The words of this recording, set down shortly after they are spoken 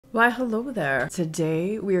Why, hello there.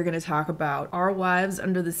 Today we are going to talk about Our Wives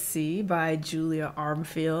Under the Sea by Julia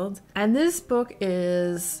Armfield. And this book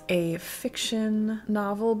is a fiction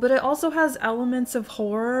novel, but it also has elements of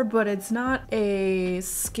horror, but it's not a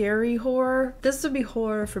scary horror. This would be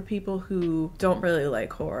horror for people who don't really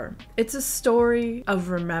like horror. It's a story of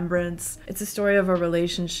remembrance. It's a story of a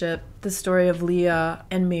relationship, the story of Leah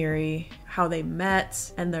and Miri, how they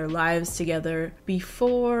met and their lives together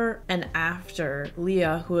before and after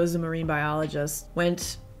Leah, who was a marine biologist,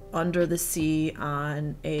 went under the sea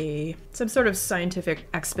on some sort of scientific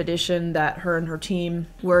expedition that her and her team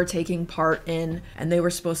were taking part in, and they were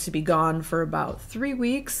supposed to be gone for about 3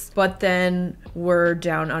 weeks, but then were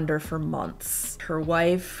down under for months. Her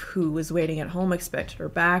wife, who was waiting at home, expected her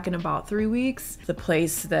back in about 3 weeks. The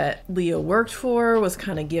place that Leah worked for was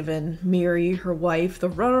kind of giving Miri, her wife, the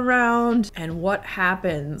runaround. And what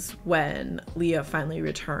happens when Leah finally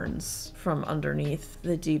returns from underneath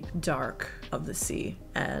the deep dark of the sea,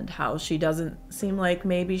 and how she doesn't seem like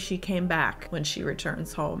maybe she came back when she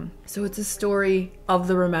returns home. So it's a story of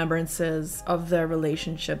the remembrances of their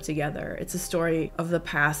relationship together. It's a story of the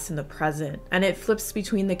past and the present, and it flips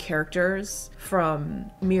between the characters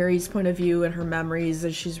from Miri's point of view and her memories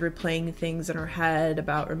as she's replaying things in her head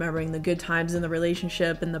about remembering the good times in the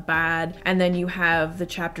relationship and the bad. And then you have the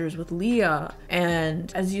chapters with Leah,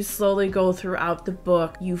 and as you slowly go throughout the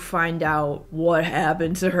book, you find out what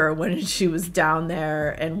happened to her when she was down there,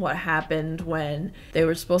 and what happened when they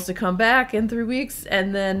were supposed to come back in 3 weeks,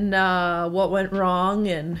 and then what went wrong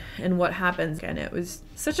and what happens. And it was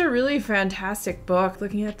such a really fantastic book,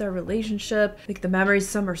 looking at their relationship. Like, the memories,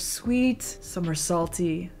 some are sweet, some are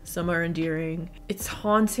salty, some are endearing. It's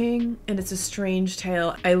haunting, and it's a strange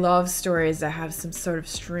tale. I love stories that have some sort of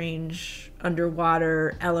strange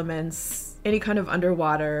underwater elements. Any kind of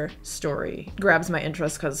underwater story grabs my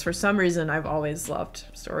interest, because for some reason I've always loved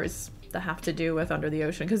stories that have to do with under the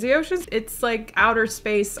ocean, because the ocean, it's like outer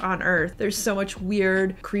space on Earth. There's so much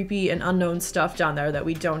weird, creepy, and unknown stuff down there that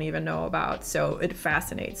we don't even know about, so it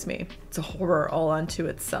fascinates me. It's a horror all unto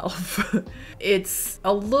itself. It's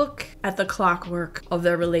a look at the clockwork of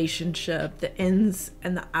their relationship, the ins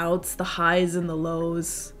and the outs, the highs and the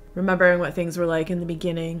lows, remembering what things were like in the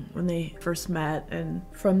beginning when they first met, and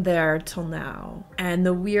from there till now. And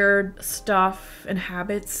the weird stuff and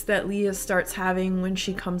habits that Leah starts having when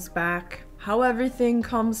she comes back. How everything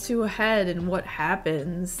comes to a head and what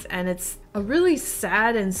happens. And it's a really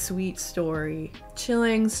sad and sweet story.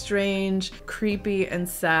 Chilling, strange, creepy, and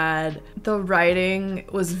sad. The writing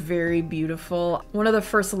was very beautiful. One of the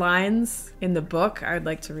first lines in the book, I'd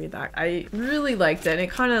like to read that. I really liked it, and it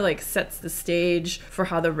kind of like sets the stage for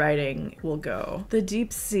how the writing will go. The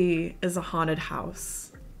deep sea is a haunted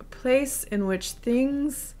house, a place in which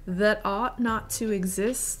things that ought not to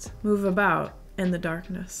exist move about in the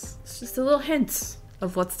darkness. It's just a little hint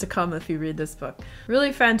of what's to come if you read this book.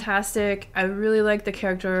 Really fantastic. I really like the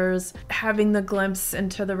characters, having the glimpse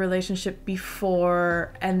into the relationship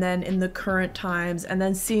before and then in the current times, and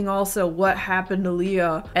then seeing also what happened to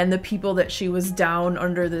Leah and the people that she was down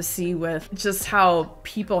under the sea with, just how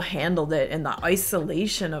people handled it and the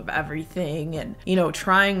isolation of everything, and, you know,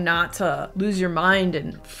 trying not to lose your mind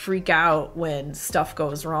and freak out when stuff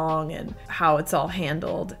goes wrong, and how it's all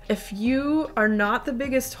handled. If you are not the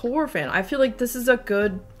biggest horror fan, I feel like this is a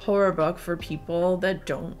good horror book for people that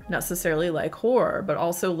don't necessarily like horror, but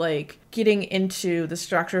also like getting into the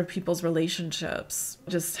structure of people's relationships,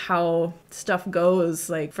 just how stuff goes,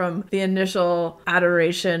 like from the initial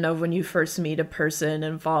adoration of when you first meet a person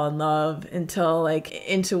and fall in love, until like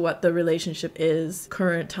into what the relationship is,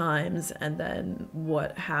 current times, and then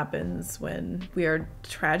what happens when weird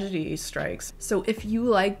tragedy strikes. So if you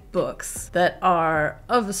like books that are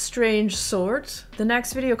of a strange sort, the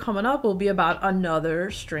next video coming up will be about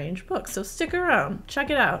another strange book. So stick around, check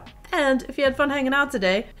it out. And if you had fun hanging out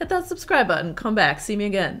today, hit that subscribe button, come back, see me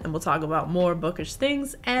again, and we'll talk about more bookish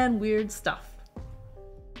things and weird stuff.